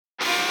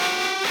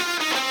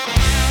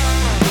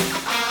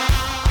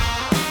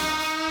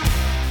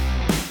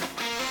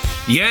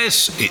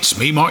Yes, it's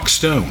me, Mark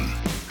Stone,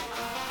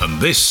 and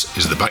this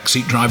is the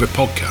Backseat Driver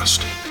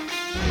Podcast.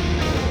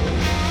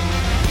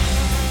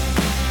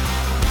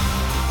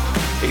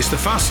 It's the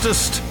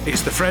fastest,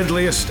 it's the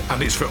friendliest,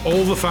 and it's for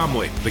all the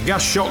family. The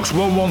Gas Shocks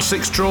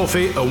 116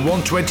 Trophy and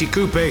 120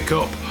 Coupe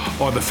Cup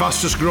are the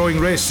fastest growing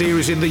race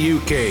series in the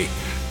UK,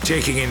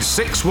 taking in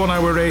 6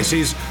 one-hour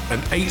races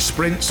and 8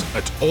 sprints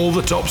at all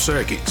the top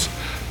circuits.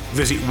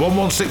 Visit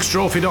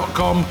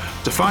 116trophy.com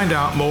to find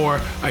out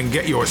more and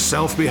get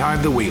yourself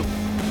behind the wheel.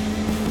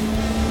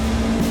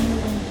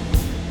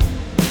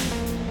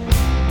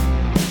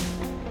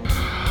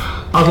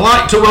 I'd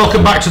like to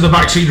welcome back to the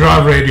Backseat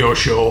Drive radio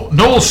show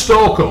Noel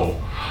Stokoe,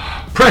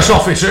 press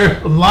officer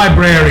and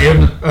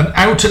librarian and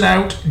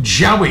out-and-out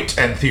Jowett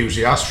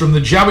enthusiast from the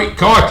Jowett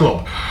Car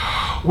Club.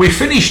 We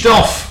finished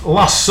off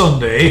last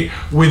Sunday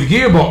with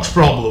gearbox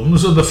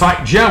problems and the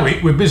fact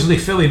Jowett were busily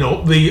filling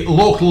up the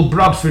local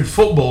Bradford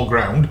football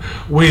ground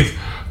with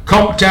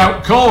conked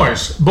out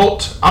cars.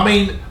 But, I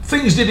mean,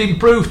 things did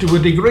improve to a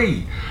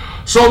degree.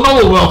 So,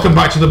 Noel, welcome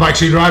back to the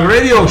Backseat Driver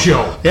radio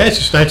show. Yes,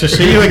 it's nice to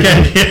see you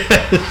again.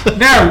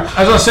 Now,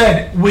 as I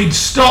said, we'd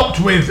stopped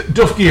with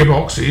Duff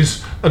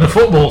gearboxes and a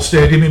football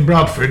stadium in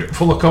Bradford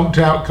full of conked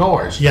out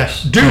cars.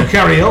 Yes. Do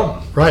carry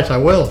on. Right, I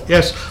will.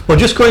 Yes. Well,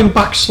 just going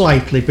back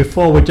slightly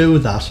before we do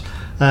that,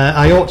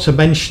 I ought to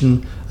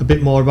mention a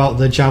bit more about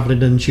the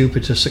Javelin and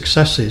Jupiter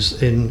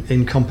successes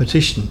in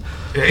competition.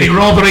 It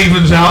rather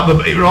evens out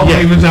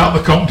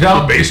the conked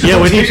out bits.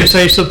 Yeah, we need to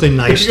say something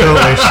nice, don't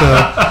we?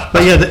 So,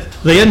 but yeah,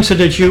 they entered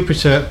a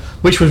Jupiter,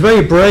 which was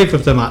very brave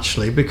of them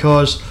actually,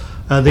 because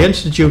they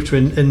entered a Jupiter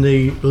in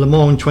the Le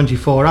Mans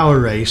 24-hour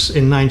race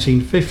in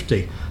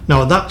 1950.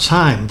 Now, at that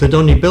time, they'd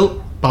only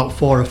built about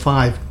 4 or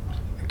 5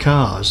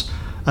 cars.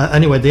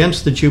 Anyway, they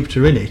entered the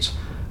Jupiter in it,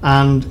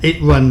 and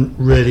it ran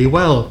really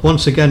well.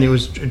 Once again, it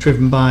was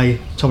driven by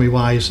Tommy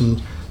Wise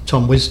and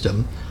Tom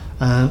Wisdom.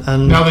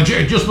 And now,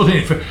 just putting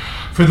it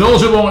for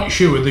those who aren't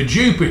sure, the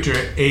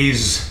Jupiter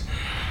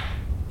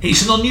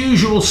it's an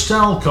unusual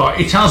style car.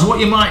 It has what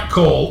you might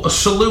call a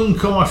saloon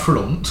car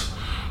front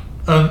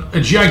and a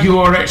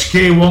Jaguar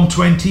XK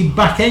 120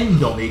 back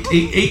end on it.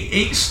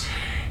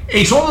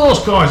 It's one of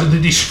those cars that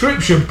the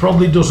description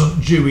probably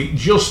doesn't do it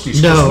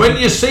justice. No. When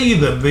you see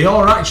them, they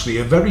are actually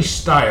a very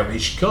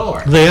stylish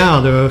car.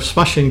 They're a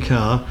smashing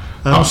car.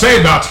 I'm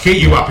saying that to keep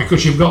you happy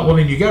because you've got one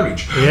in your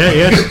garage. Yeah,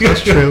 yes,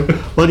 that's true.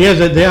 Well, yeah,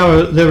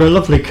 they're a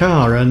lovely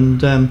car,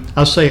 and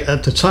I'll say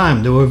at the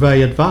time they were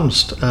very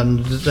advanced,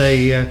 and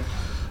they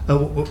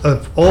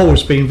have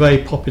always been very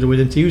popular with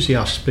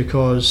enthusiasts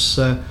because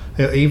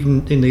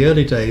even in the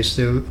early days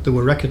they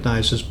were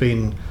recognised as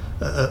being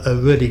a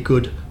really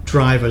good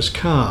driver's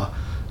car.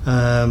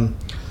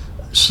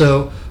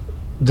 So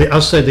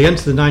I'll say they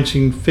entered the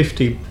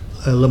 1950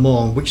 Le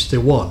Mans, which they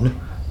won,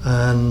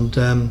 and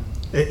the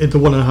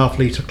 1.5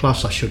 litre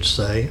class, I should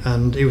say,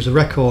 and it was a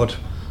record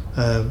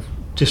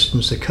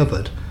distance they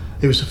covered.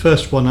 It was the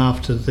first one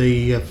after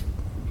the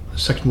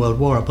Second World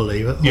War, I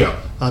believe. Yeah.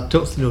 I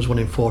don't think there was one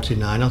in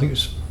 49. I think it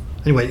was.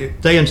 Anyway,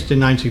 they entered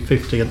in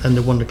 1950 and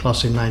they won the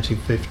class in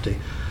 1950.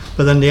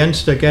 But then they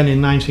entered again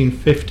in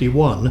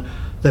 1951.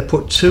 They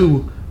put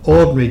 2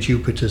 ordinary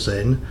Jupiters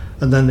in,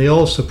 and then they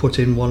also put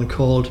in one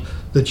called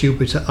the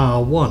Jupiter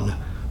R1,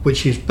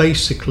 which is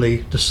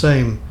basically the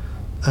same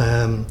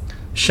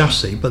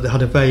chassis, but they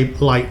had a very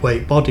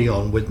lightweight body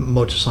on with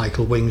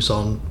motorcycle wings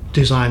on,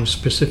 designed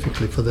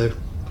specifically for the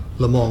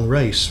Le Mans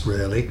race,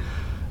 really.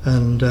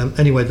 And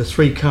anyway, the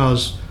 3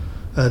 cars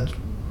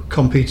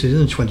competed in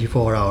the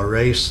 24-hour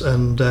race,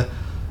 and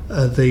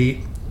the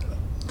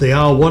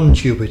R1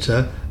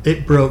 Jupiter,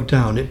 it broke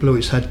down, it blew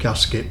its head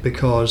gasket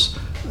because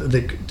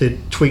they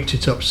tweaked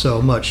it up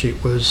so much.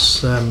 It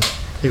was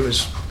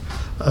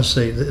I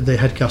say the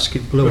head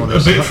gasket blew on a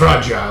bit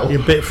fragile. A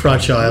bit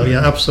fragile,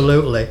 yeah,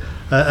 absolutely.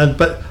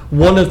 But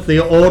one of the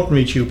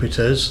ordinary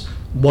Jupiters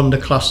won the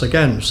class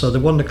again, so they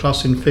won the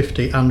class in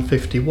 50 and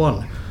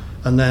 51,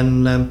 and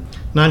then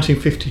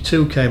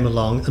 1952 came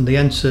along and they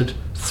entered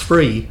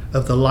 3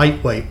 of the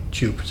lightweight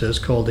Jupiters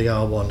called the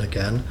R1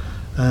 again,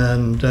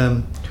 and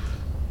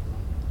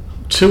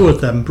 2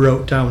 of them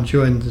broke down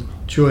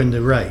during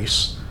the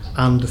race,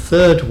 and the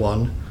third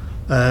one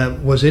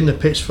was in the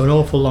pits for an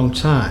awful long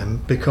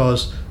time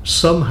because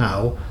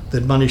somehow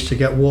they'd managed to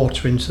get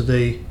water into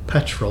the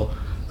petrol,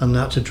 and they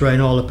had to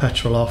drain all the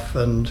petrol off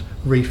and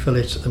refill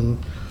it,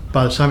 and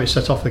by the time it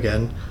set off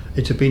again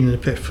it had been in the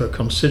pit for a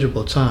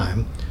considerable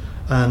time.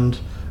 And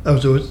there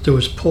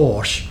was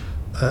Porsche,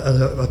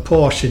 a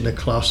Porsche in the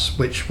class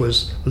which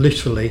was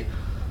literally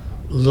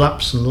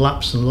laps and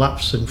laps and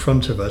laps in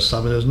front of us. I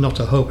mean, there was not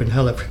a hope in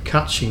hell of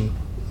catching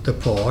the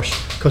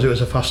Porsche because it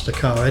was a faster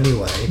car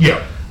anyway.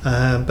 Yeah.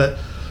 But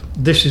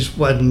this is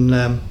when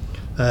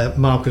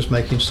Mark was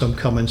making some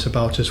comments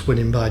about us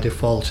winning by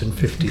default in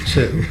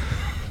 52.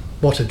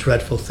 What a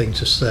dreadful thing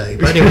to say.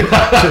 But anyway,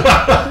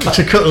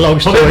 to cut a long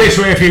story. Put it this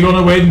way, if you're going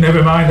to win,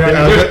 never mind.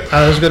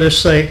 I was going to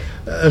say,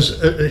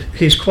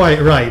 he's quite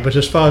right, but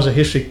as far as the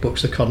history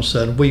books are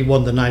concerned, we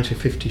won the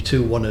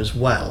 1952 one as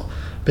well.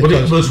 But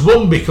it was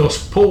won because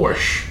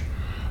Porsche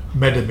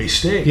made a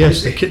mistake.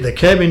 Yes, they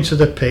came into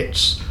the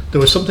pits. There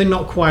was something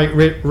not quite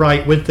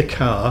right with the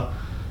car,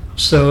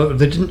 so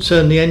they didn't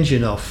turn the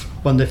engine off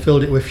when they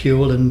filled it with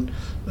fuel and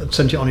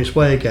sent it on its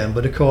way again.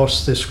 But of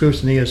course, the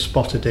scrutineers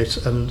spotted it,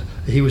 and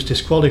he was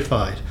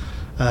disqualified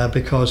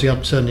because he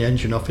hadn't turned the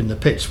engine off in the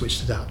pits,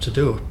 which they had to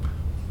do.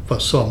 Well,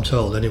 so I'm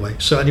told anyway.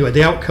 So anyway,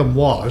 the outcome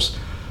was,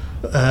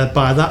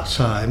 by that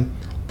time,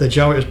 the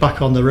Jowett was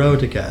back on the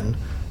road again,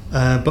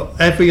 but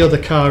every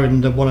other car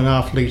in the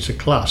 1.5 litre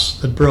class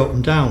had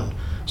broken down.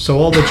 So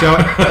all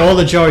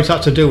the Jowett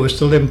had to do was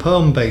to limp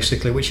home,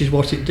 basically, which is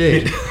what it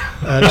did.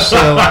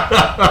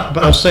 But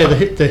I'll say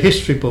the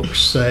history books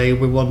say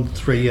we won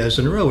 3 years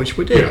in a row, which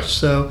we did. Yeah.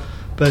 So,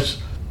 but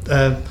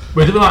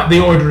like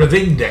the order of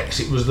index,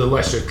 it was the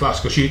lesser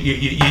class because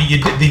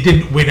they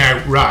didn't win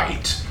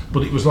outright,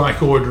 but it was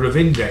like order of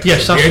index.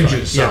 Yes, the that's engine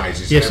right.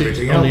 sizes. Yes, and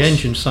everything on else. the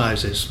engine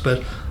sizes.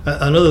 But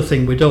another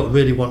thing we don't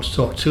really want to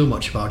talk too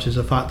much about is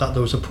the fact that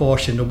there was a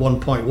Porsche in the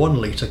 1.1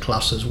 litre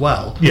class as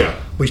well,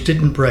 which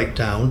didn't break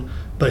down,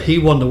 but he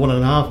won the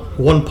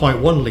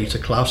 1.1 litre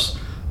class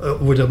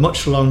with a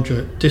much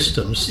longer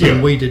distance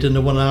than we did in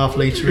the 1.5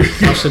 litre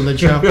class in the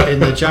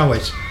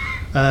Jowett.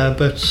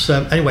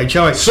 Anyway,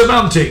 Jowett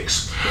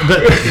Semantics.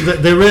 But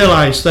they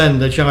realised then,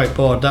 the Jowett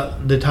board,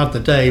 that they'd had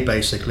the day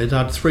basically. They'd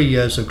had 3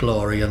 years of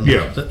glory,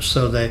 and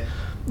so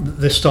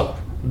they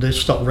stopped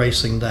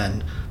racing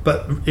then.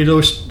 But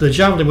the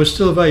Javelin was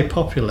still very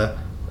popular,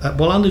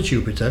 and the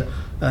Jupiter,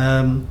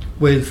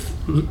 with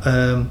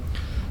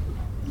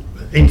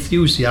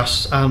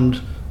enthusiasts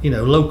and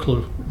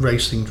local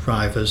racing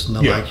drivers and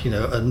the like,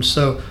 and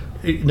so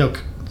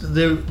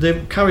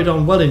they carried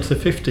on well into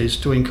the 50s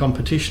doing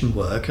competition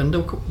work, and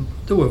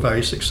they were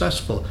very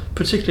successful,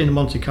 particularly in the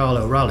Monte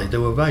Carlo Rally. They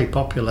were very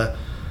popular,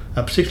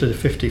 particularly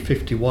the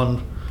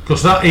 50-51.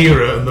 Because that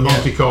era and the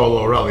Monte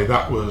Carlo Rally,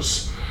 that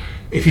was,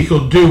 if you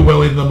could do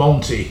well in the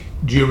Monte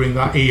during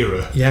that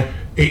era,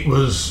 it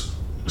was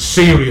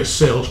serious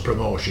sales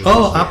promotion.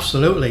 Oh,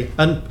 absolutely.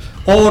 And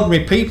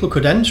ordinary people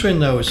could enter in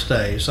those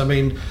days. I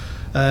mean,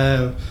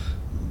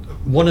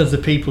 one of the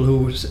people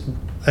who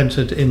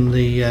entered in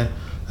the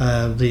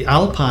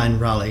Alpine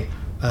Rally,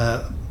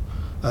 a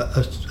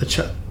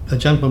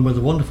gentleman with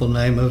a wonderful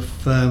name of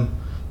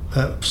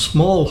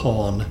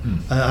Smallhorn.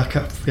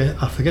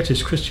 I forget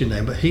his Christian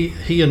name, but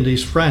he and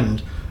his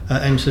friend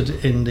entered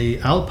in the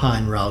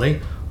Alpine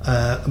Rally,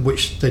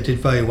 which they did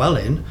very well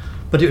in.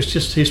 But it was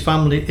just his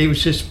family. It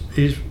was just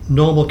his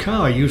normal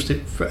car. He used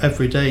it for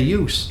everyday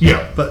use.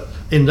 Yeah. But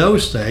in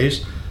those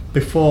days,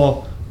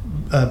 before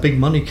big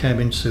money came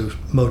into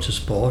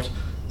motorsport,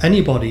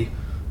 anybody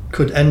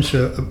could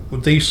enter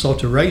these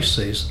sort of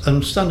races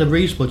and stand a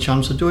reasonable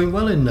chance of doing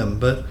well in them.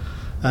 But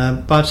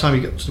by the time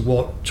you got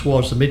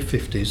towards the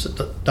mid-50s,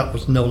 that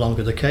was no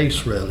longer the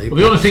case, really. Well,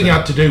 the only thing you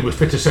had to do was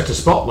fit a set of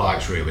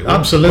spotlights, really.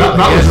 Absolutely.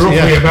 That was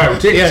roughly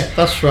about it. Yeah,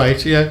 that's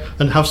right,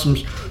 and have some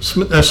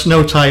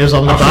snow tyres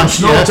on the back. Have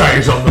some snow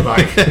tyres on the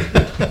back.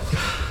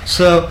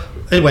 So,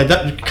 anyway,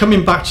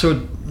 coming back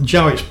to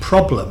Jowett's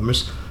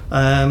problems,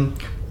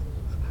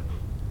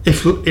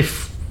 if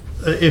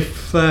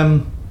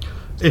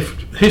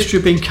history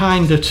had been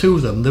kinder to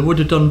them, they would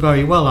have done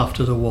very well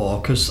after the war,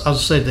 because,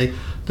 as I say,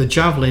 the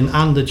Javelin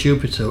and the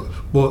Jupiter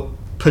were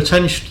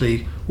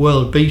potentially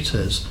world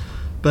beaters,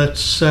 but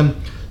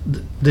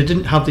they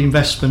didn't have the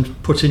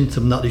investment put into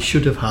them that they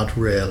should have had,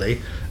 really.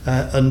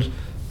 And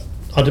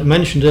I'd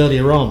mentioned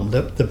earlier on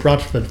that the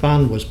Bradford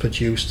van was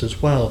produced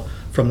as well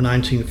from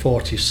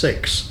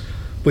 1946,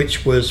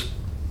 which was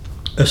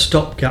a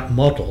stopgap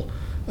model,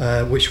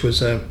 which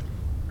was a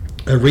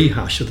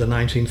rehash of the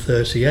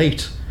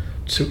 1938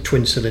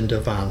 twin-cylinder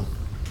van.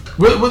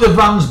 Were the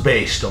vans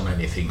based on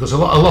anything? Because a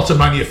lot of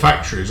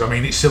manufacturers, I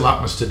mean, it still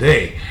happens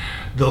today,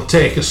 they'll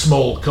take a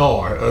small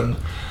car and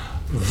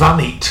van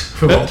it,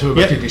 for want of a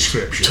better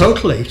description.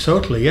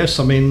 Totally, yes.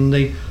 I mean,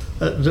 the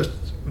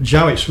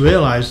Jowett's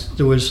realised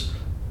there was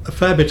a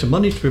fair bit of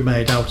money to be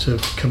made out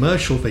of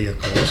commercial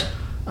vehicles,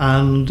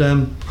 and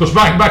because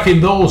back in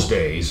those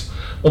days,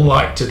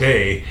 unlike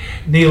today,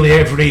 nearly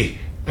every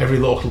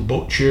local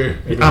butcher,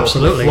 every local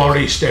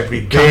florist,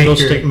 every baker,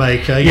 candlestick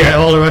maker,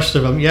 all the rest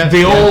of them,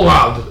 they all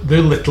had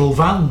their little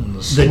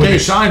vans with the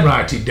sign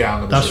writing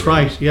down. That's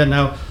right. Yeah.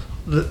 Now,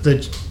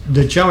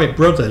 the Jowett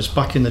brothers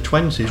back in the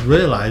 20s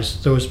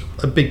realised there was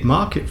a big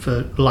market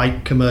for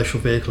light commercial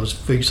vehicles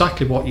for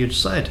exactly what you'd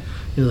said.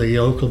 The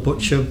local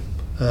butcher,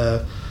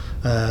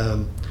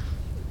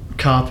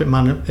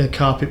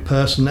 carpet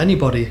person,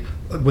 anybody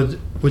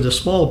with a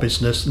small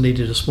business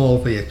needed a small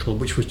vehicle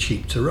which was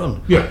cheap to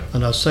run. Yeah.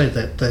 And I say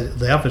that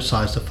they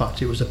advertised the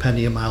fact it was a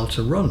penny a mile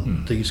to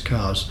run these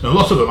cars. And a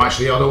lot of them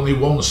actually had only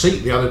one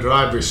seat. They had a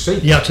driver's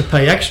seat. You had to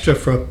pay extra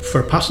for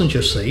a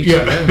passenger seat.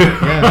 Yeah.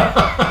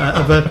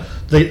 But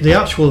the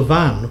actual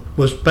van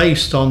was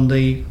based on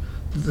the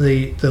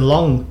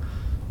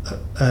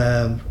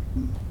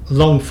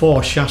long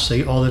 4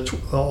 chassis or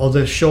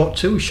the short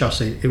 2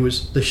 chassis.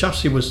 The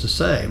chassis was the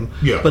same,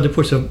 but they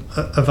put a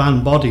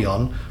van body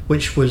on,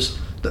 which was,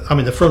 I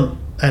mean, the front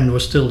end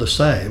was still the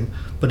same,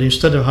 but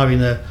instead of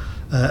having a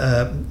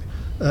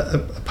a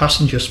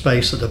passenger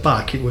space at the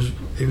back, it was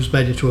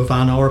made into a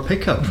van or a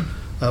pickup,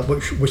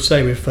 which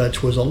they referred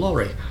to as a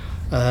lorry.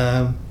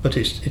 But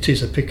it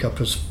is a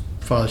pickup as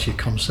far as you're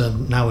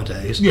concerned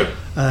nowadays. Yeah.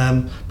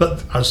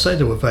 But as I say,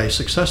 they were very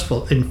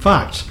successful. In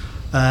fact,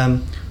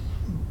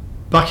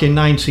 back in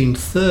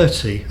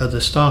 1930, at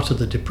the start of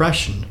the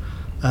Depression,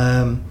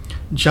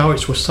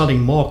 Jowett's were selling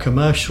more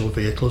commercial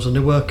vehicles than they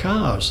were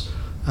cars,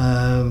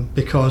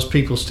 because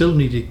people still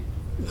needed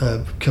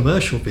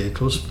commercial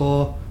vehicles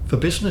for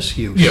business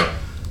use. Yeah.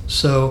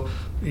 So,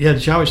 yeah,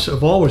 Jowett's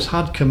have always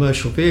had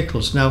commercial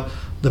vehicles. Now,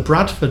 the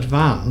Bradford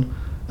van,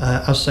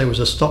 as I say, was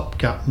a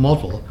stopgap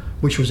model,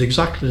 which was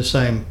exactly the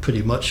same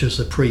pretty much as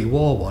the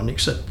pre-war one,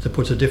 except they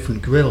put a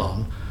different grille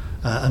on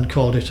and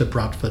called it a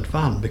Bradford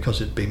van because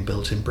it'd been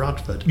built in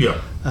Bradford.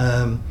 Yeah.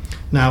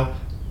 Now,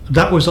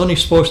 that was only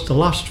supposed to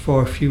last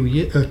for a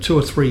few 2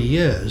 or 3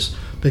 years,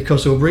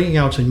 because they were bringing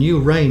out a new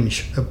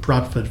range of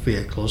Bradford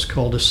vehicles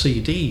called a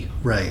CD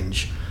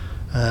range.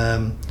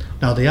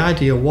 Now, the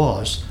idea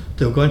was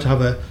they were going to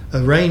have a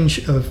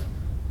range of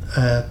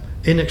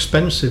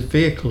inexpensive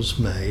vehicles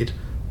made,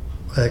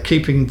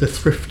 keeping the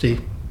thrifty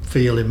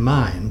feel in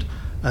mind,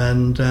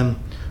 and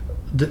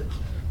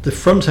the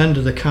front end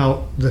of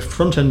the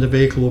front end of the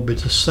vehicle will be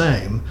the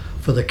same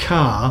for the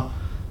car,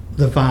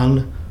 the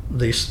van,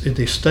 the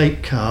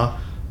estate car,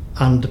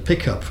 and the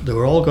pickup. They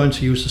were all going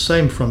to use the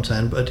same front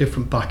end but a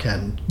different back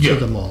end to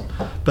them all.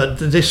 But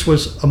this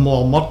was a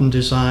more modern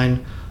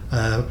design,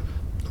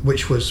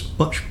 which was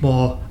much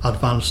more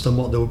advanced than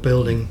what they were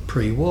building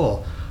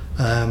pre-war.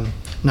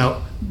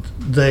 Now,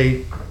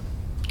 they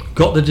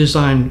got the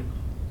design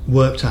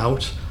worked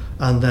out,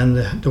 and then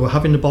they were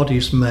having the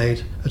bodies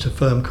made at a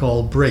firm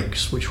called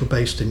Briggs, which were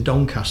based in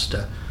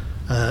Doncaster.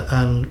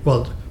 And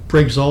well,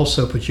 Briggs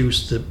also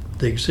produced the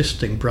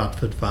existing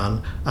Bradford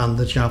van and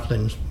the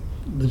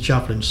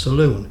Javelin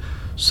Saloon.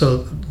 So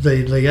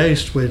they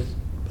liaised with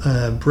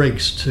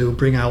Briggs to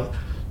bring out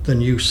the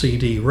new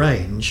CD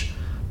range,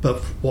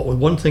 but what with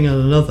one thing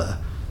and another,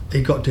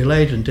 it got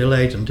delayed and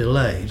delayed and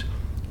delayed,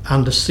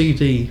 and the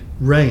CD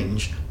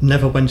range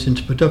never went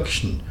into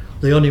production.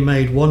 They only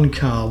made one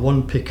car,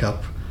 one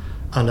pickup,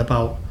 and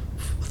about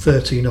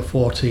 13 or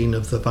 14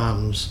 of the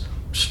vans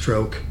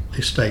stroke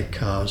estate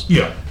cars.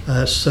 Yeah.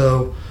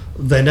 So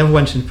they never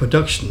went into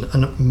production,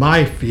 and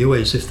my view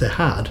is if they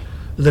had,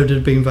 they would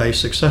have been very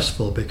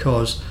successful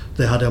because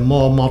they had a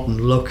more modern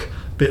look,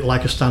 a bit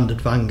like a standard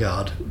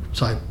Vanguard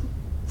type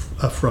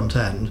front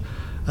end,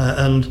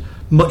 and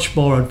much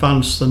more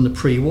advanced than the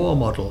pre-war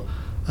model.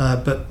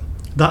 But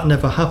that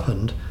never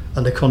happened,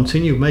 and they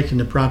continued making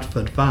the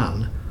Bradford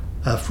van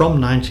from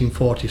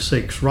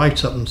 1946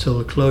 right up until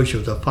the closure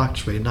of the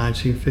factory in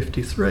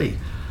 1953.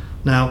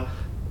 Now,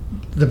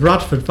 the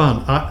Bradford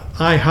van,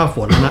 I have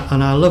one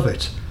and I love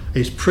it.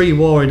 It's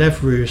pre-war in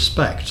every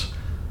respect,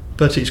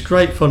 but it's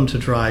great fun to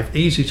drive,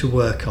 easy to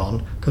work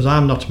on, because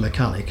I'm not a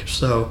mechanic,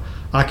 so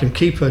I can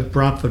keep a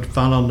Bradford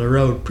van on the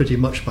road pretty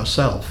much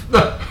myself.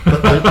 but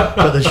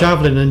the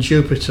Javelin and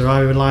Jupiter,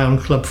 I rely on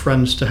club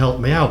friends to help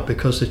me out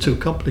because they're too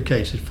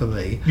complicated for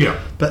me. Yeah.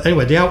 But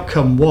anyway, the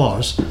outcome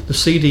was the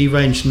CD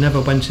range never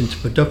went into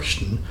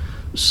production,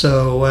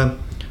 so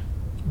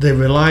they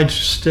relied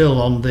still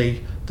on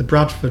the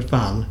Bradford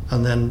van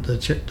and then the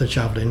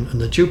Javelin and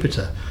the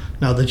Jupiter.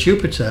 Now, the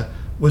Jupiter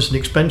was an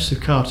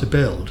expensive car to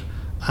build,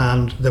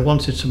 and they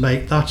wanted to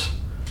make that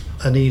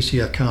an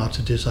easier car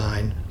to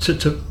design,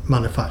 to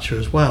manufacture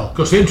as well.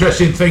 Because the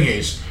interesting thing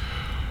is,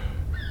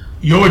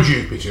 your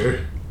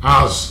Jupiter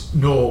has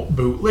no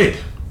boot lid.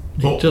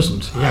 It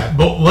doesn't, yeah.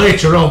 But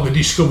later on they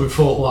discovered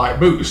fault-like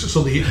boots,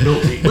 so they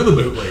built it with a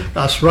boot lid.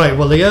 That's right.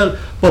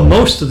 Well,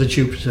 most of the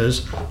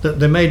Jupiters,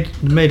 they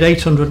made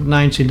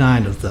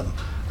 899 of them,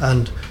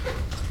 and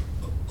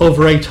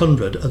over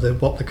 800 are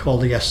what they call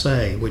the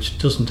SA, which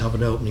doesn't have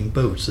an opening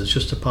boot. There's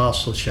just a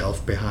parcel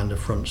shelf behind the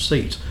front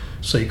seat.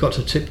 So you've got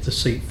to tip the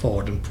seat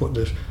forward and put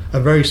a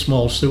very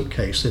small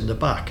suitcase in the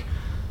back.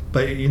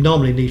 But you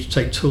normally need to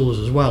take tools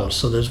as well,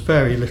 so there's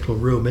very little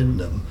room in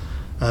them.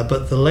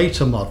 But the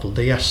later model,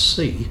 the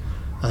SC,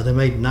 they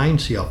made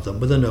 90 of them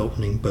with an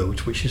opening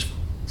boot, which is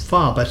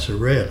far better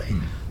really,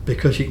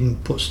 because you can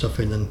put stuff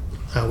in and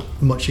out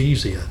much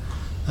easier.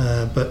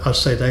 But I'd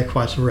say they're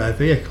quite a rare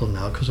vehicle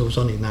now because there was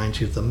only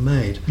 90 of them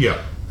made.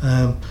 Yeah.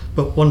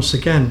 But once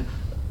again,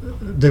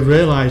 they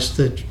realised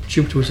that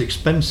Jupiter was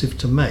expensive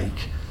to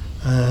make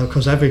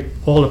because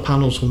all the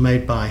panels were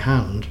made by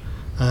hand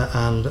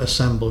and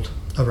assembled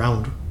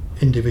around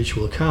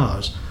individual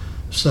cars.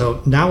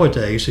 So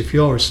nowadays, if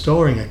you're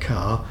restoring a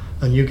car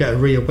and you get a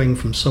rear wing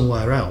from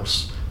somewhere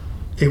else,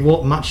 it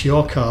won't match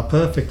your car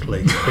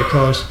perfectly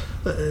because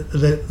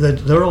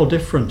they're all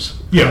different.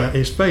 Yeah.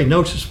 It's very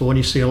noticeable when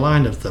you see a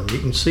line of them. You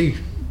can see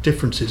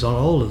differences on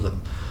all of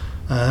them.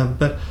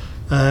 But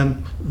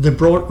they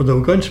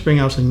were going to bring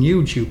out a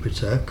new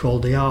Jupiter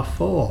called the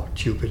R4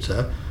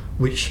 Jupiter,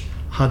 which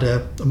had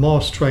a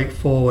more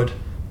straightforward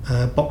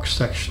box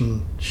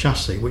section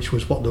chassis, which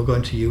was what they were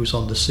going to use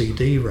on the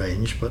CD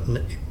range, but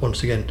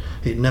once again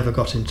it never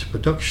got into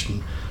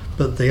production.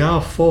 But the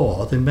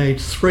R4, they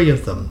made 3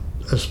 of them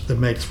they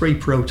made 3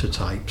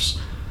 prototypes,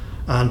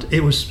 and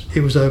it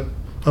was a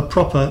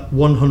proper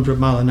 100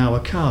 mile an hour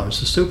car.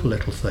 It's a super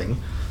little thing.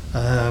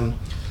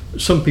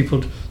 Some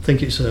people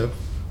think it's a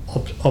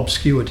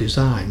obscure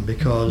design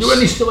because Do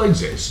any still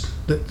exist?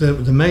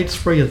 they made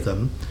 3 of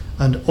them,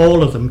 and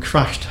all of them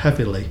crashed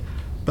heavily,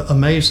 but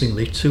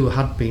amazingly 2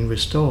 had been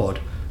restored.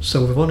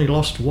 So we've only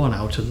lost 1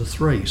 out of the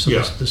 3. So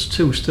there's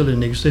 2 still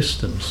in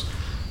existence.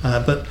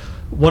 But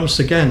once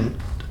again,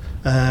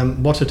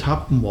 what had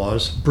happened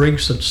was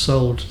Briggs had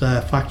sold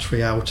their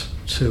factory out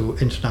to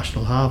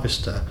International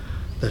Harvester,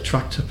 the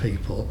tractor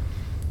people,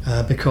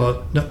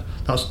 because no,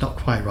 that's not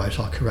quite right.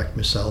 I'll correct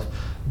myself.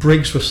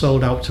 Briggs were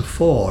sold out to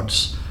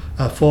Ford's.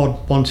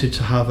 Ford wanted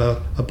to have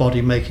a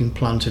body making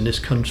plant in this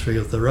country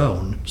of their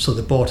own, so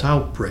they bought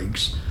out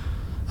Briggs,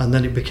 and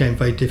then it became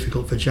very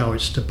difficult for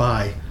Jowett's to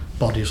buy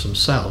bodies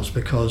themselves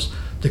because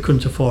they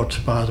couldn't afford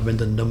to buy them in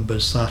the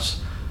numbers that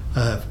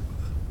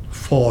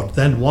Ford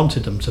then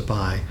wanted them to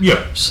buy.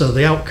 Yeah. So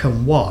the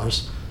outcome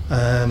was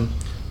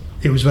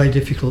it was very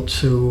difficult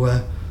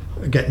to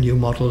get new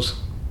models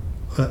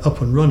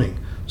up and running.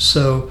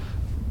 So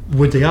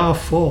with the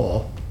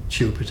R4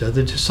 Jupiter,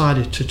 they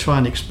decided to try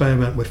and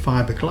experiment with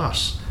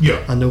fiberglass.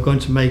 Yeah. And they were going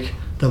to make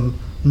them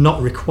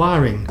not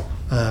requiring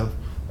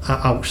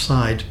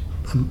outside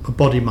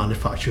body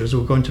manufacturers. They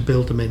were going to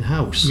build them in-house.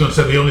 I was going to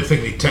say the only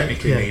thing they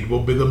technically need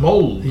would be the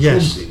moulds.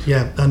 Yes, wouldn't it?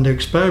 yeah, and they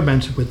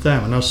experimented with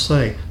them. And I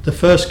say the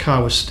first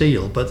car was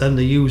steel, but then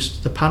they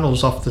used the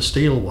panels off the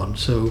steel one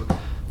to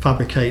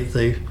fabricate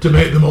to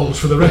make the moulds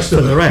for the rest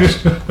of them.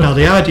 Now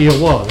the idea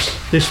was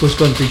this was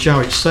going to be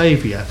Jowett's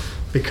saviour,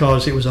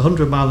 because it was a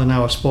 100 mile an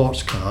hour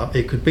sports car.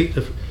 It could beat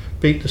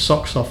the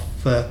socks off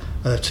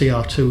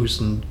TR2s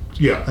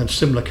and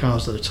similar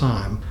cars at the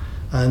time.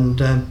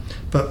 And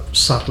but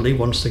sadly,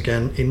 once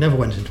again, it never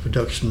went into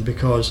production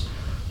because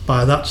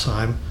by that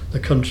time the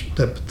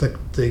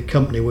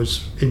company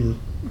was in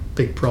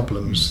big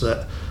problems.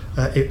 That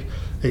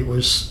it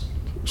was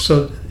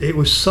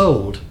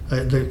sold.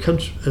 The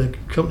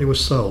company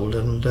was sold,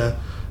 and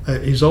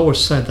he's always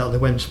said that they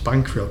went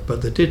bankrupt,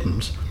 but they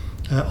didn't.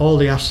 All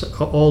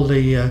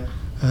the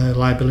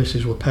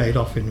liabilities were paid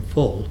off in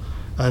full,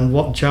 and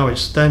what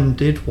Jowett's then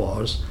did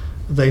was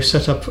they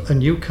set up a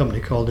new company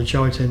called the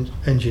Jowett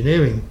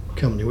Engineering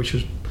Company, which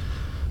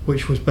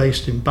was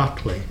based in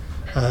Batley,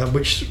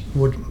 which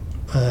would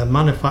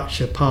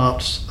manufacture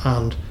parts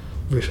and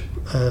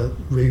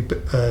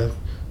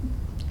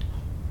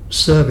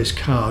service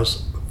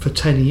cars for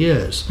 10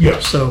 years. Yeah.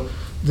 So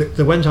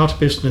they went out of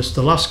business.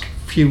 The last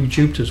few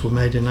Jupiters were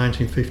made in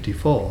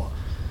 1954.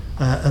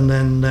 And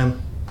then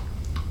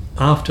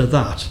after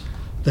that,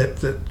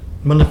 the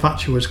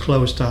manufacture was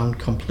closed down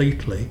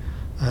completely.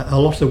 A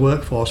lot of the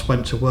workforce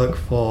went to work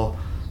for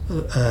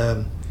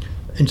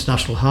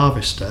International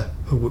Harvester,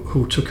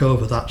 who took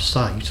over that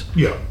site.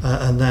 Yeah.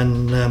 And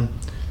then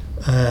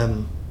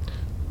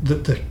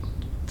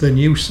the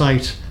new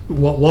site,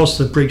 what was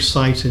the Briggs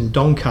site in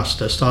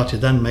Doncaster, started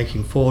then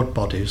making Ford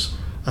bodies,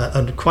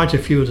 and quite a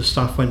few of the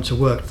staff went to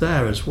work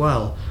there as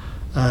well.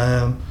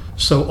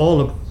 So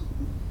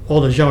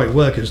all the Jowett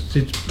workers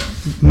did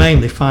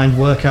mainly find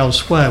work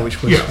elsewhere,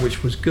 which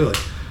was good.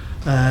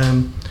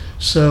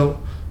 So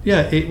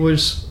yeah, it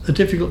was a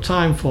difficult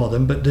time for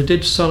them, but they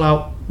did sell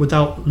out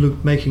without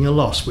making a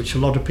loss, which a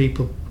lot of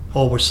people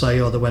always say,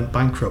 they went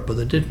bankrupt, but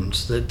they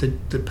didn't.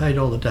 They paid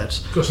all the debts.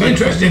 Because the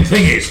interesting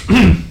thing is,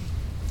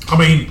 I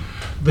mean,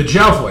 the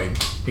Javelin,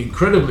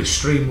 incredibly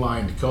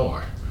streamlined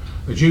car,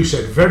 as you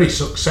said, very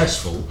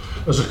successful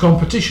as a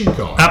competition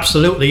car.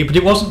 Absolutely, but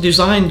it wasn't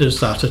designed as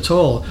that at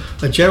all.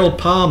 Gerald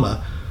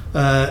Palmer,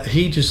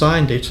 he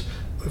designed it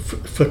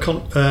for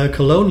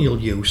colonial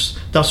use.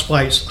 That's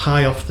why it's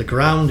high off the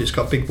ground. It's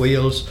got big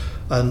wheels,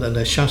 and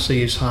the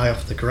chassis is high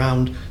off the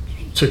ground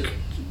to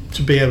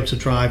be able to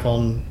drive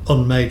on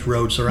unmade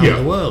roads around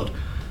the world.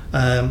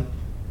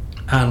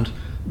 And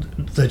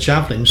the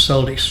Javelin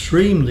sold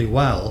extremely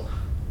well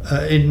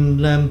in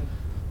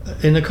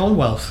the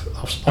Commonwealth.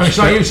 And it's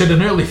like you said,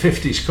 an early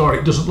 50s car.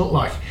 It doesn't look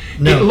like.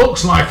 No. It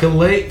looks like a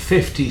late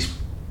 50s,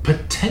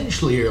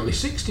 potentially early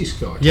 60s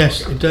car.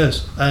 Yes, it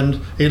does,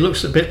 and it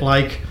looks a bit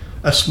like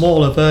a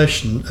smaller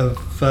version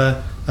of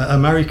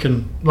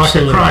American, like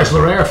cylinder. a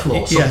Chrysler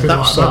Airflow, something that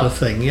like sort that. of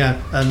thing.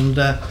 Yeah, and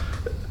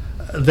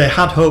they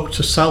had hoped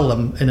to sell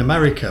them in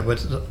America,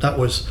 but that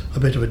was a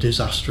bit of a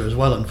disaster as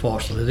well.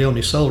 Unfortunately, they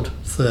only sold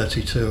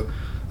 30 to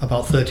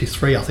about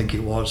 33, I think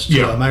it was,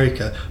 to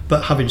America.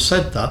 But having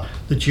said that,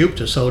 the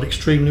Jupiter sold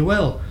extremely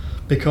well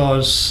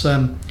because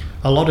a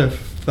lot of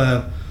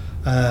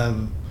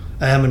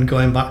airmen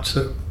going back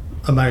to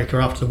America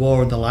after the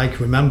war and the like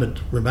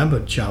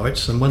remembered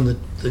Jowett's, and when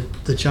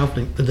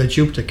the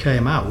Jupiter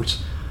came out,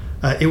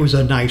 it was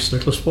a nice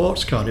little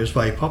sports car. It was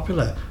very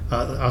popular.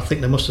 I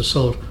think they must have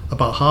sold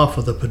about half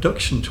of the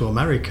production to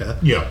America.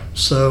 Yeah.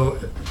 So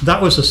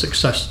that was a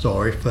success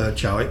story for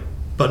Jowett,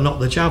 but not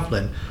the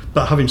Javelin.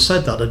 But having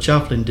said that, the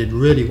Javelin did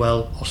really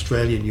well.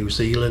 Australia, New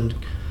Zealand,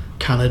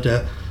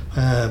 Canada,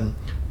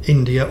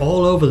 India,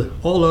 all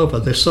over.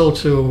 They sold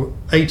to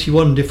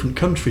 81 different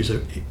countries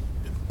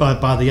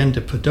by the end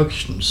of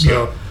production.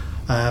 So,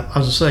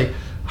 as I say,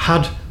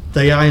 had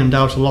they ironed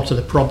out a lot of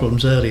the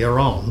problems earlier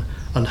on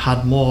and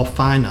had more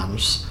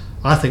finance,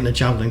 I think the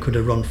Javelin could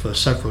have run for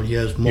several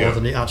years more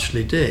than it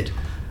actually did.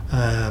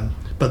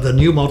 But the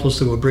new models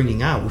they were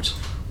bringing out,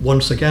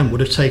 once again, would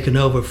have taken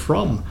over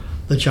from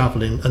the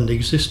Javelin and the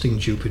existing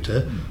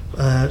Jupiter.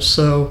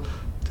 So,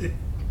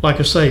 like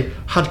I say,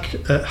 had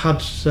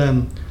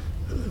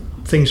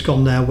things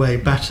gone their way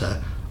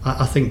better,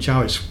 I think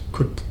Jowett's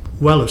could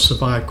well have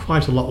survived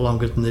quite a lot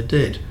longer than they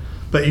did.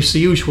 But it's the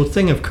usual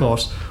thing, of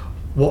course.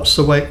 What's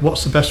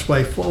the best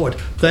way forward?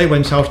 They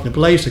went out in a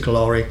blaze of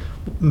glory,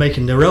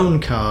 making their own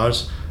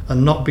cars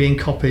and not being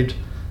copied,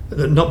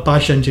 not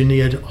badge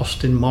engineered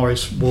Austin,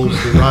 Morris,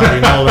 Wolseley, Riley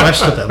and all the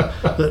rest of them.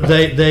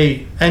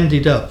 They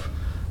ended up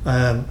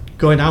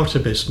going out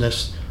of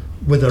business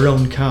with their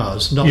own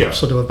cars, not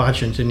sort of a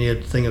badge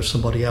engineered thing of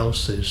somebody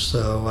else's.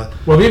 So,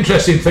 well, the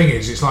interesting thing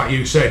is, it's like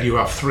you said, you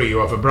have three. You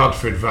have a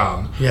Bradford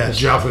van, a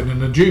Javelin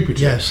and a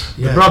Jupiter. Yes,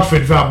 the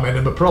Bradford van made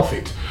them a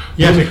profit.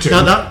 Yes,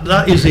 now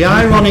that is the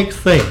ironic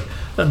thing.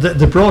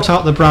 They brought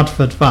out the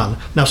Bradford van.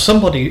 Now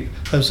somebody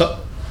has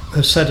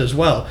said as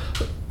well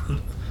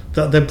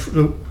that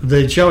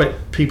the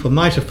Jowett people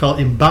might have felt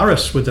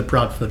embarrassed with the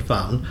Bradford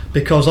van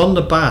because on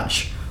the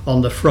badge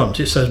on the front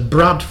it says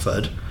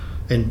Bradford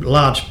in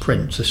large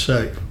print to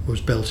say it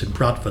was built in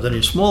Bradford, and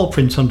in small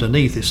print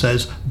underneath it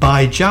says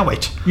by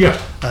Jowett.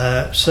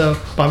 So,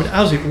 but I mean,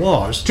 as it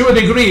was, to a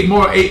degree,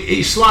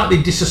 it slightly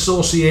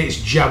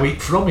disassociates Jowett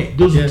from it,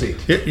 doesn't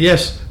it?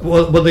 Yes.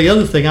 Well, the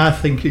other thing I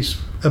think is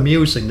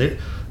amusing,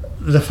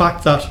 the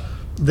fact that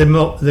they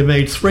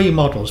made three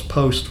models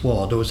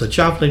post-war. There was a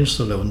Javelin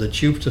Saloon, the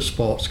Jupiter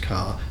sports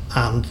car,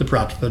 and the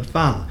Bradford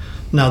van.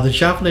 Now, the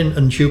Javelin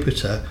and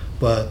Jupiter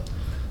were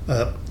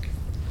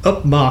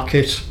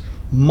upmarket,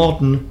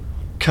 modern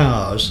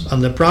cars,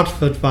 and the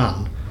Bradford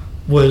van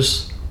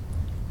was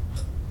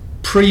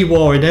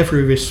pre-war in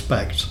every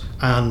respect,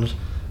 and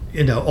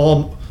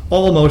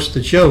almost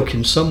a joke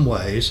in some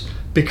ways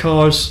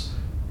because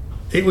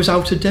it was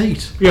out of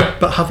date.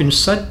 But having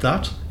said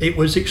that, it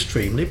was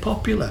extremely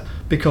popular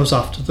because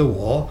after the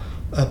war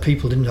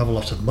people didn't have a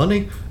lot of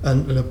money,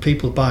 and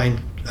people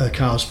buying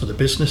cars for the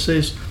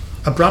businesses.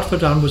 A Bradford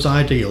van was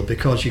ideal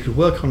because you could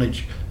work on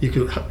it, you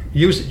could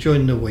use it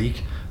during the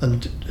week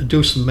and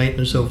do some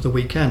maintenance over the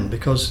weekend,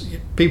 because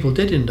people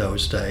did in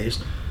those days.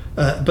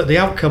 But the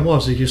outcome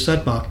was, as you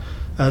said, Mark,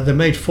 they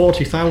made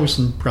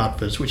 40,000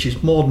 Bradfords, which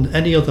is more than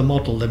any other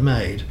model they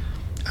made.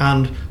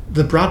 And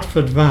the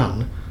Bradford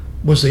van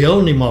was the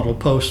only model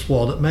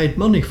post-war that made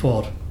money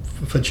for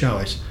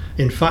Jowett.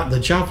 In fact, the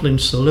Javelin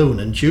Saloon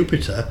and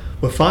Jupiter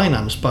were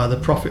financed by the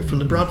profit from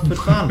the Bradford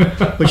van,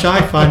 which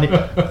I find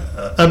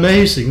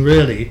amazing,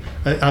 really.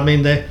 I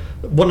mean,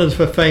 one of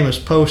the famous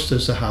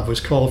posters they have was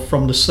called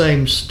 "From the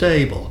Same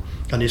Stable,"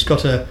 and it's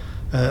got a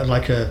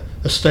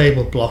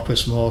stable block with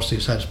some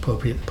horses' heads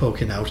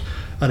poking out,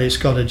 and it's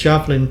got a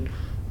Javelin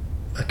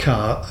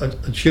car,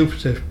 a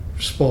Jupiter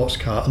sports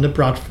car, and a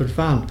Bradford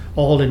van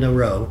all in a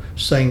row,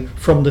 saying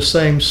 "From the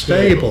Same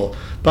Stable."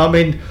 But I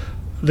mean,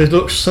 they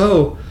look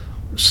so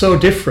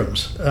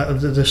different.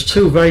 There's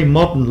two very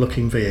modern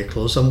looking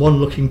vehicles and one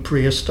looking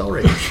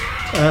prehistoric.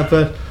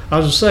 But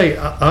as I say,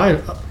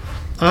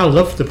 I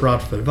love the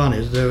Bradford van.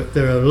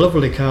 They're a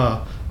lovely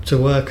car to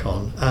work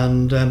on,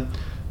 and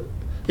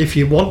if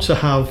you want to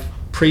have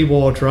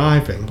pre-war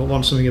driving but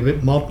want something a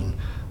bit modern,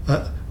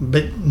 a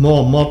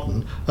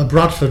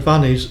Bradford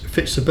van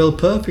fits the bill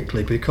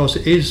perfectly because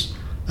it is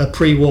a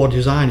pre-war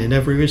design in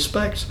every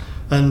respect,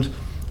 and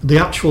the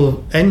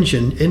actual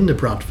engine in the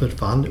Bradford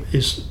van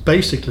is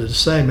basically the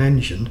same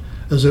engine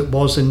as it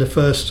was in the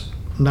first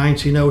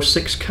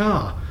 1906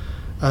 car,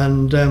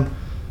 and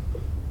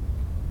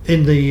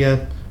in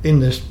the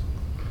Guinness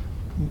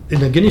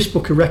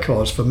Book of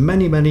Records for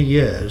many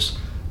years,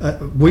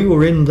 we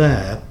were in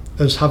there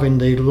as having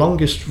the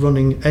longest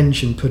running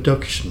engine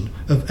production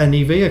of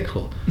any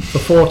vehicle for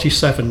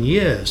 47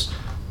 years.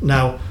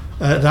 Now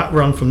that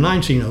ran from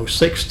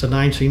 1906 to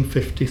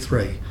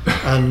 1953,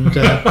 and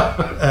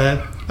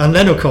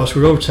then of course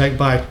we were overtaken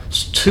by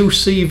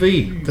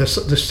 2CV, the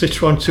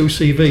Citroën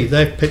 2CV.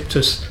 They've picked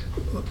us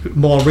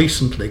more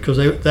recently because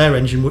their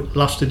engine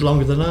lasted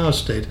longer than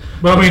ours did.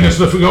 Well, I mean, as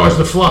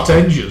the flat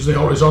engines, they're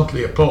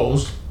horizontally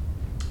opposed.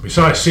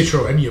 Besides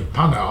Citroën, you have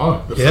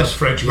Panhard, the first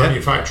French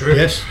manufacturer.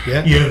 You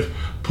have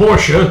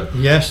Porsche.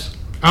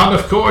 And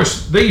of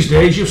course, these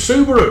days you have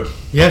Subaru.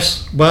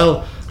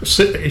 Well,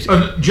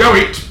 and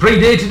Jowett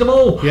predated them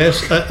all.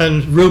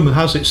 And rumour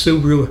has it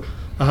Subaru.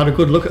 I had a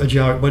good look at a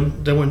Jowett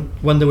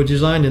when they were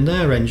designing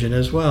their engine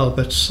as well,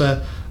 but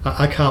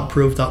I can't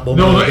prove that one.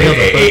 No,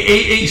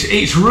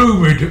 it's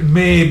rumoured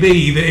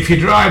maybe that if you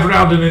drive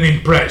around in an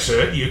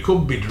Impreza, you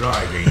could be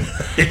driving.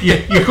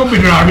 you could be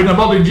driving a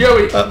modern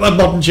Jowett. A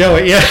modern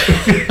Jowett,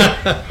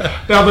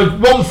 Now the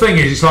one thing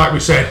is, it's like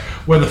we said,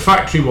 where the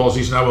factory was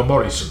is now a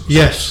Morrison's.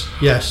 Yes.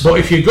 But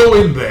if you go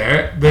in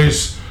there,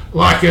 there's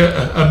like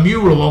a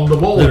mural on the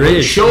wall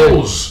that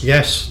shows.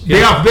 They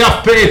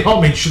have paid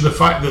homage to the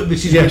fact that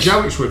this is where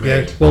Jowett's were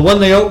made. Well, when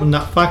they opened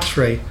that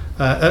factory,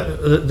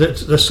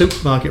 the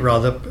supermarket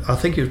rather, I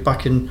think it was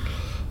back in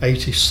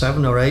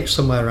 87 or 8,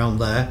 somewhere around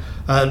there.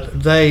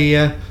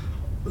 They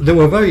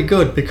were very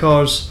good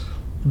because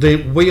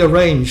we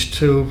arranged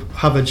to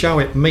have a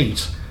Jowett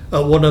meet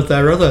at one of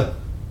their other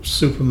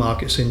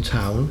supermarkets in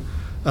town,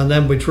 and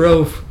then we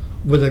drove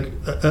with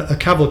a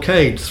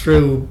cavalcade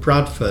through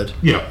Bradford,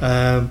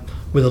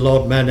 with the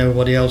Lord Mayor and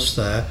everybody else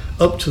there,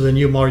 up to the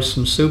New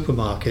Morrison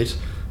supermarket,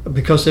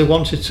 because they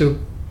wanted to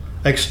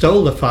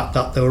extol the fact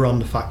that they were on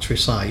the factory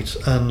site,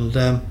 and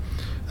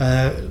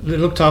they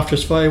looked after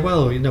us very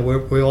well. You know,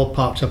 we all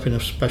parked up in a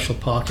special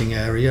parking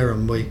area,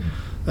 and we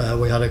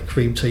had a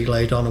cream tea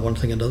laid on and one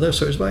thing and another,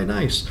 so it was very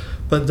nice.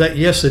 But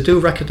yes, they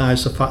do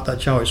recognise the fact that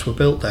Jowetts were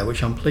built there,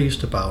 which I'm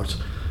pleased about.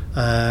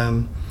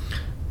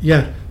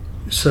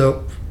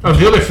 So. And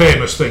the other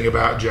famous thing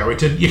about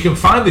Jowett, and you can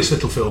find this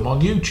little film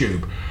on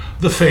YouTube,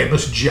 the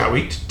famous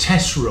Jowett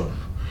test run,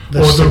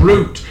 or the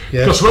route.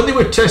 Because when they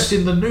were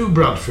testing the new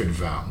Bradford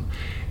van,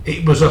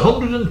 it was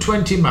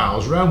 120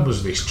 miles round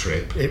was this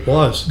trip. It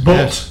was.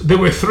 But there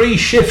were 3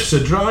 shifts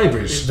of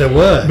drivers. There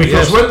were.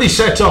 Because when they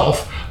set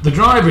off, the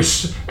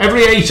drivers,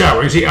 every 8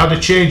 hours, it had a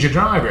change of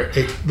driver.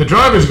 The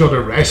drivers got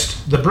a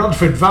rest, the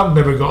Bradford van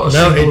never got a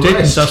single rest. No, it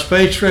didn't, that's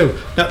very true.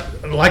 Now,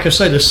 like I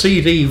say, the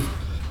CD,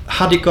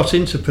 had it got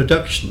into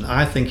production,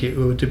 I think it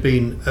would have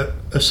been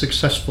a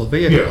successful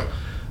vehicle.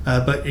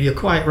 But you're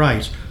quite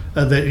right.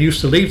 They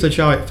used to leave the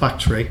Jowett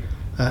factory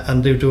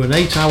and they'd do an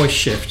 8-hour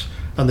shift,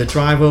 and they'd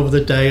drive over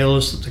the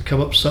Dales to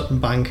come up Sutton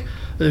Bank.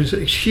 There was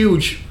a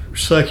huge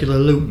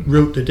circular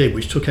route they did,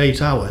 which took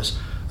 8 hours.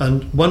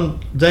 And when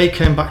they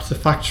came back to the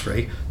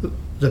factory,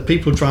 the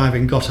people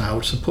driving got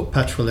out and put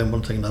petrol in,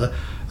 one thing and another,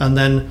 and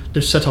then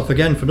they set off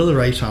again for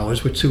another 8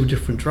 hours with 2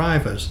 different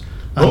drivers.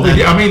 Well, they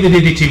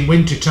did it in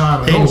winter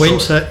time. In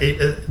winter,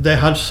 they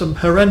had some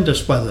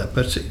horrendous weather,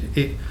 but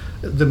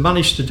they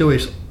managed to do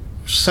it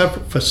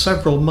for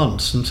several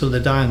months until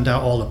they ironed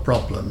out all the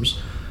problems.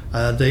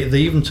 They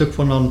even took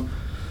one on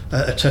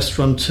a test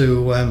run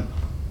to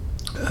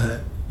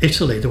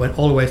Italy. They went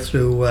all the way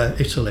through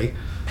Italy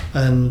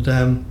and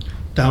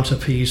down to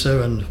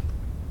Pisa and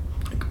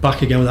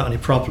back again without any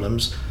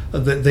problems.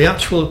 The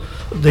actual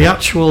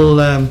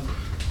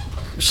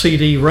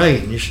CD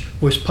range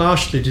was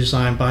partially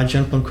designed by a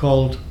gentleman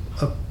called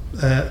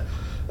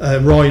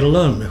Roy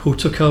Lunn, who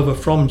took over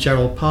from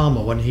Gerald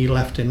Palmer when he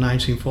left in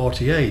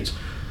 1948.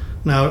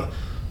 Now,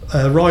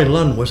 Roy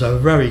Lunn was a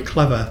very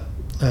clever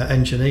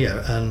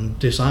engineer and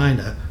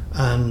designer,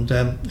 and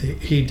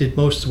he did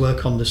most of the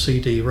work on the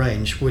CD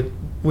range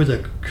with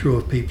a crew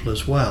of people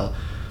as well.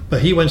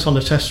 But he went on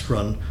a test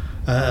run,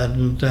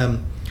 and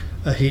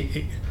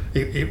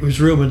it was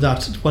rumoured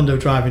that when they were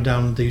driving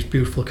down these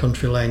beautiful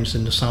country lanes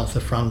in the south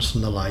of France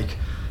and the like,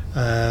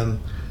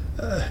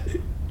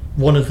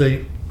 one of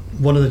the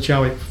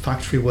Jowett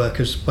factory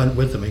workers went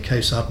with them in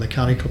case they had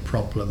mechanical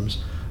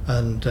problems,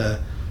 and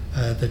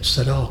they'd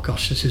said, "Oh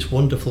gosh, this is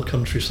wonderful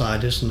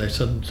countryside, isn't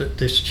it?" And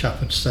this chap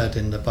had said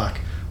in the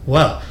back,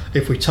 "Well,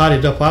 if we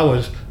tidied up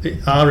our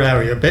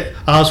area a bit,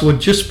 ours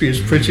would just be as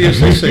pretty as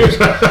this is."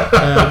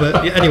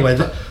 But anyway,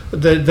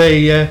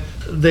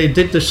 they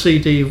did the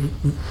CD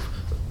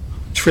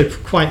trip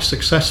quite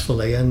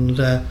successfully, and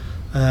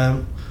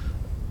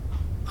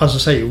as I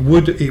say,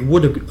 it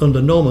would have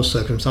under normal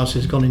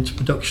circumstances gone into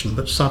production,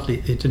 but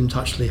sadly it didn't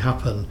actually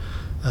happen.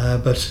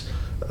 But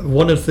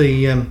one of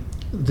the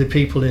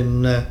people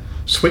in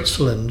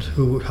Switzerland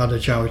who had a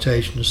Jowett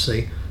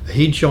agency,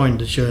 he joined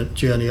the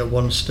journey at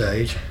one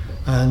stage,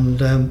 and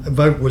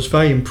was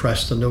very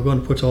impressed, and they were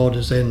going to put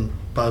orders in,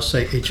 but I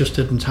say it just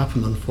didn't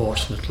happen,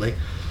 unfortunately.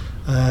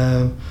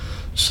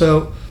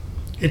 So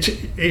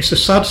it's a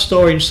sad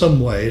story in some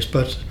ways,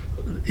 but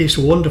it's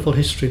a wonderful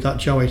history that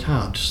Jowett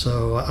had.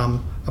 So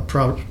I'm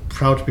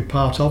proud to be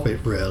part of it,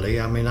 really.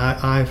 I mean,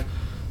 I've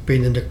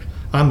been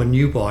I'm a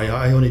new boy.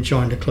 I only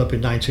joined the club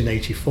in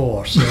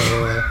 1984. So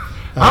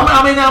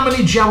how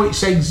many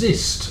Jowetts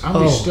exist? Are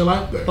they still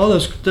out there? Oh,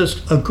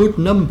 there's a good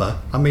number.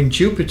 I mean,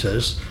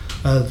 Jupiters,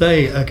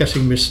 they are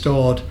getting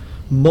restored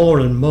more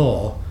and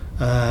more.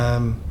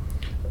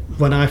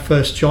 When I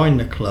first joined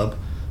the club,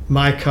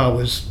 my car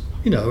was,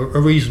 a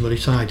reasonably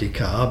tidy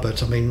car,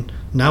 but I mean,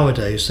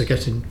 nowadays they're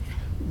getting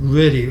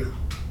really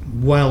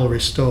well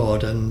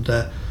restored, and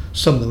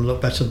some of them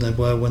look better than they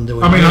were when they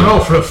were. I mean, I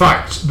know for a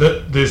fact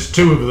that there's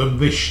 2 of them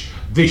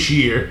this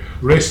year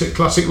raced at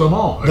Classic Le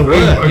Mans. A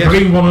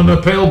green one and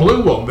a pale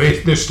blue one.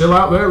 They're still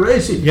out there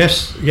racing.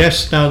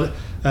 Yes. Now,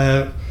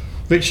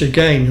 Richard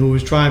Gain, who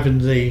was driving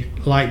the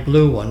light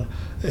blue one,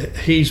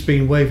 he's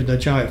been waving the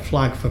Jowett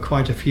flag for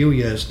quite a few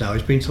years now.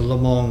 He's been to Le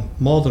Mans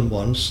more than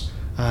once,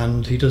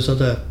 and he does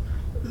other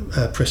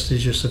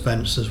prestigious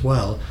events as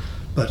well.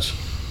 But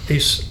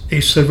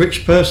it's a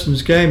rich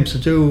person's game to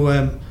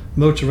do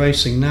motor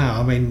racing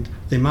now. I mean,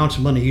 the amount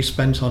of money he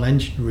spent on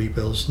engine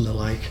rebuilds and the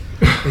like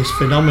is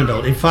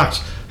phenomenal. In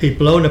fact, he'd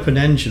blown up an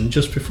engine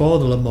just before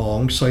the Le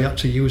Mans, so he had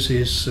to use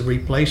his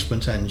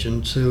replacement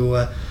engine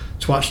to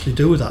actually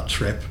do that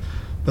trip.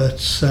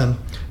 But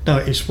no,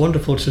 it's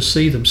wonderful to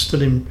see them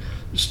still in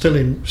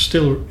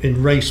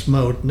race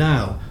mode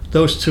now,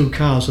 those two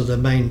cars are the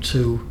main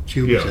two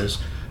Jupiters.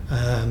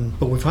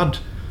 But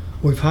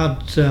we've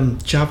had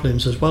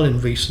Javelins as well in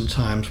recent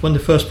times. When they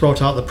first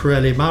brought out the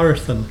Pirelli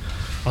Marathon,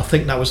 I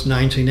think that was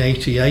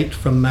 1988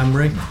 from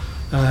memory.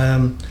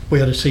 We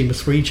had a team of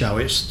 3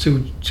 Jowetts,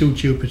 two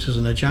Jupiters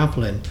and a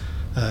Javelin.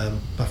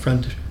 My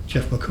friend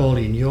Jeff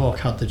McCauley in York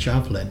had the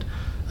Javelin,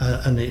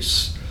 and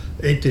it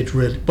did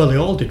really well. They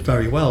all did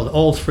very well.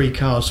 All 3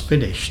 cars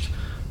finished,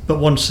 but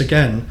once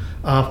again,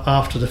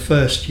 after the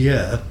first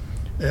year,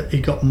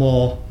 it got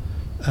more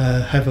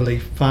heavily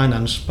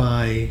financed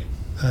by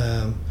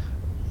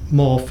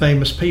more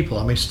famous people.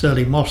 I mean,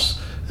 Sterling Moss,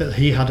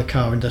 he had a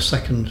car in the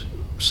second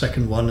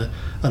one,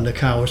 and the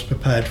car was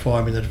prepared for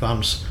him in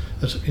advance,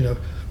 as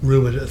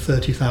rumoured at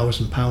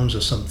 £30,000 or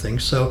something.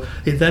 So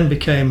it then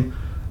became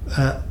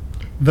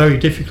very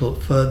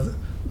difficult for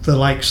the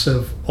likes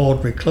of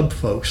ordinary club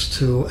folks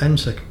to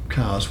enter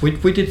cars.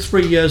 We did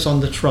 3 years on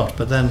the trot,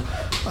 but then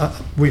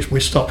we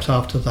stopped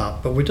after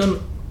that. But we've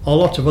done a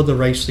lot of other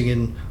racing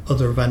in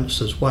other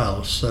events as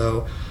well.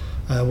 So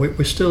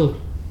we still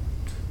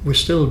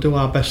do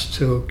our best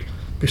to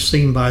be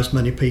seen by as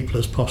many people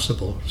as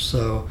possible.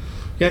 So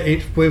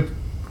yeah, we're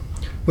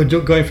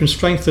going from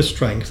strength to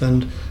strength,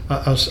 and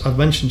as I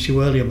mentioned to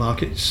you earlier,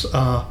 Mark, it's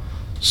our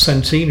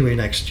centenary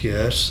next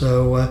year.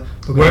 So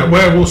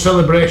where will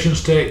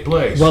celebrations take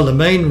place? Well, the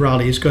main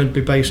rally is going to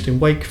be based in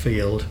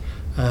Wakefield.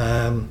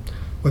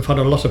 We've had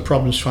a lot of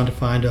problems trying to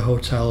find a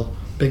hotel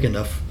big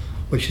enough,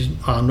 which is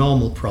our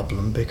normal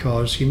problem,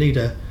 because you need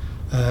a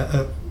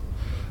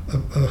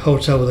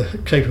hotel with a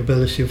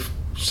capability of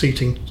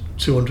seating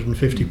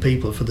 250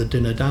 people for the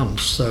dinner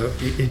dance, so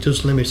it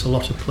does limit a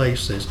lot of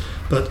places.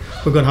 But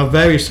we're going to have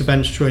various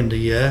events during the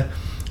year.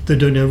 They're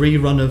doing a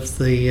rerun of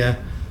the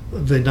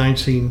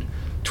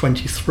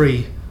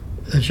 1923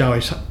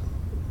 Jowett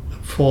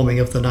forming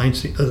of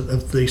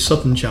the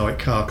Southern Jowett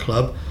Car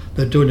Club.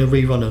 They're doing a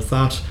rerun of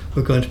that.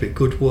 We're going to be at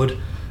Goodwood.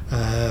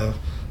 We're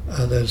going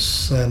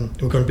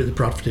to be at the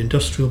Bradford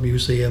Industrial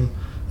Museum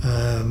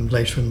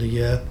later in the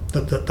year.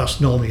 That's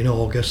normally in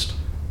August.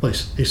 Well,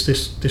 it's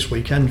this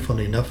weekend,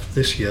 funny enough,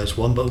 this year's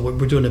one, but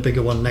we're doing a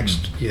bigger one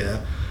next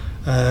year.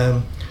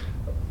 The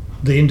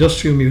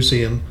Industrial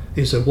Museum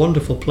is a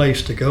wonderful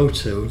place to go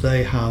to.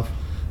 They have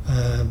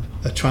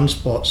a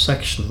transport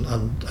section,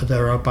 and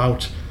there are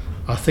about,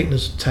 I think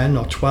there's 10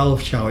 or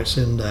 12 Jowetts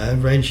in there,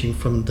 ranging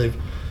from the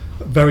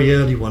very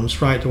early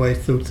ones right the way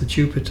through to the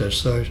Jupiter.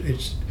 So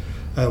it's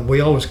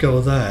we always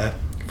go there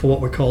for what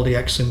we call the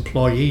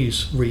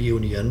ex-employees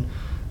reunion,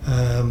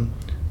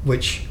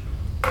 which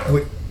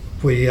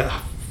we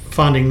are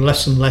finding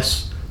less and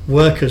less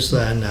workers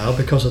there now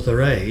because of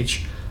their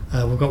age.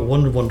 We've got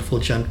one wonderful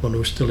gentleman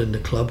who's still in the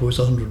club, who's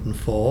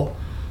 104,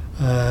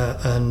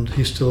 and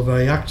he's still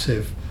very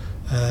active.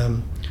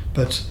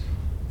 But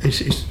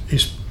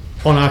it's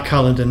on our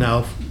calendar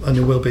now, and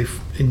it will be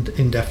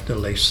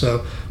indefinitely.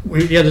 So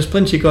there's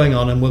plenty going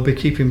on, and we'll be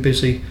keeping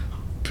busy,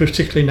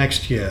 particularly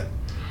next year.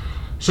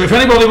 So if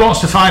anybody wants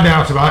to find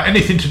out about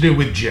anything to do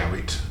with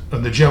Jowett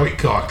and the Jowett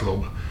Car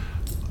Club,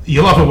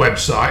 you'll have a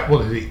website.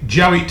 What is it?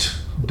 Jowett?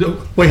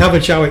 We have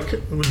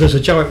there's a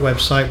Jowett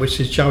website, which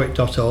is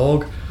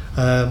jowett.org.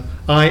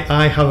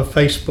 I have a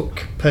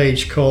Facebook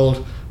page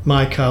called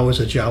My Car Was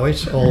a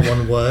Jowett, all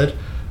one word,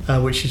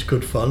 which is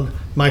good fun.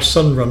 My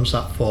son runs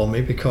that for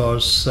me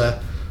because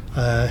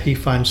he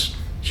finds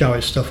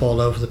Jowett stuff all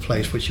over the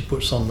place, which he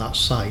puts on that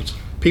site.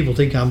 People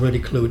think I'm really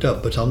clued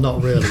up, but I'm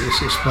not really.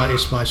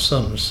 It's my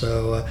son.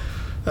 So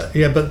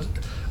but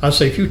I'd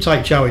say if you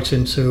type Jowett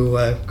into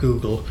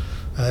Google,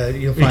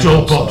 you'll find it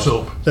all pops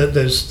up.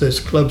 There's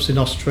clubs in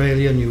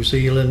Australia, New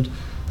Zealand.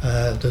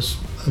 There's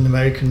an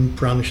American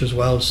branch as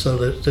well. So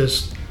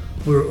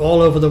we're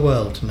all over the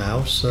world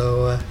now.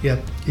 So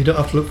you don't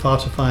have to look far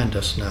to find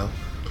us now.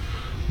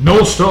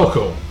 Noel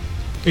Stokoe,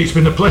 it's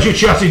been a pleasure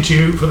chatting to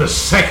you for the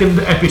second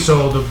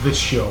episode of this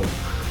show.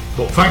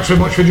 But thanks very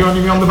much for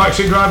joining me on the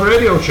Backseat Driver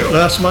Radio Show.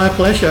 That's my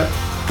pleasure.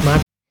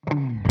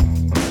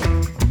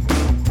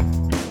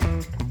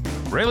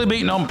 Rarely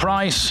beaten on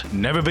price,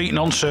 never beaten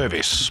on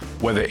service.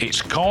 Whether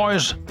it's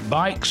cars,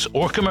 bikes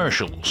or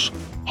commercials,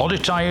 Hodder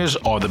Tyres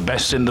are the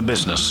best in the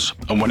business.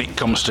 And when it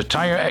comes to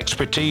tyre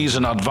expertise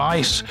and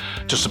advice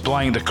to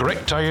supplying the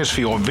correct tyres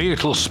for your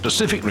vehicle's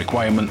specific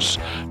requirements,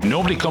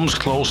 nobody comes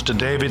close to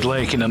David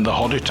Lakin and the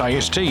Hodder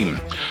Tyres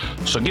team.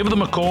 So give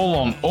them a call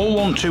on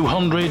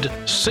 01200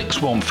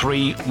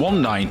 613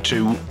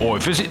 192 or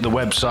visit the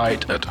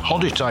website at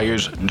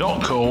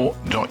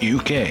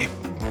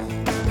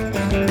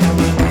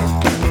hoddertyres.co.uk.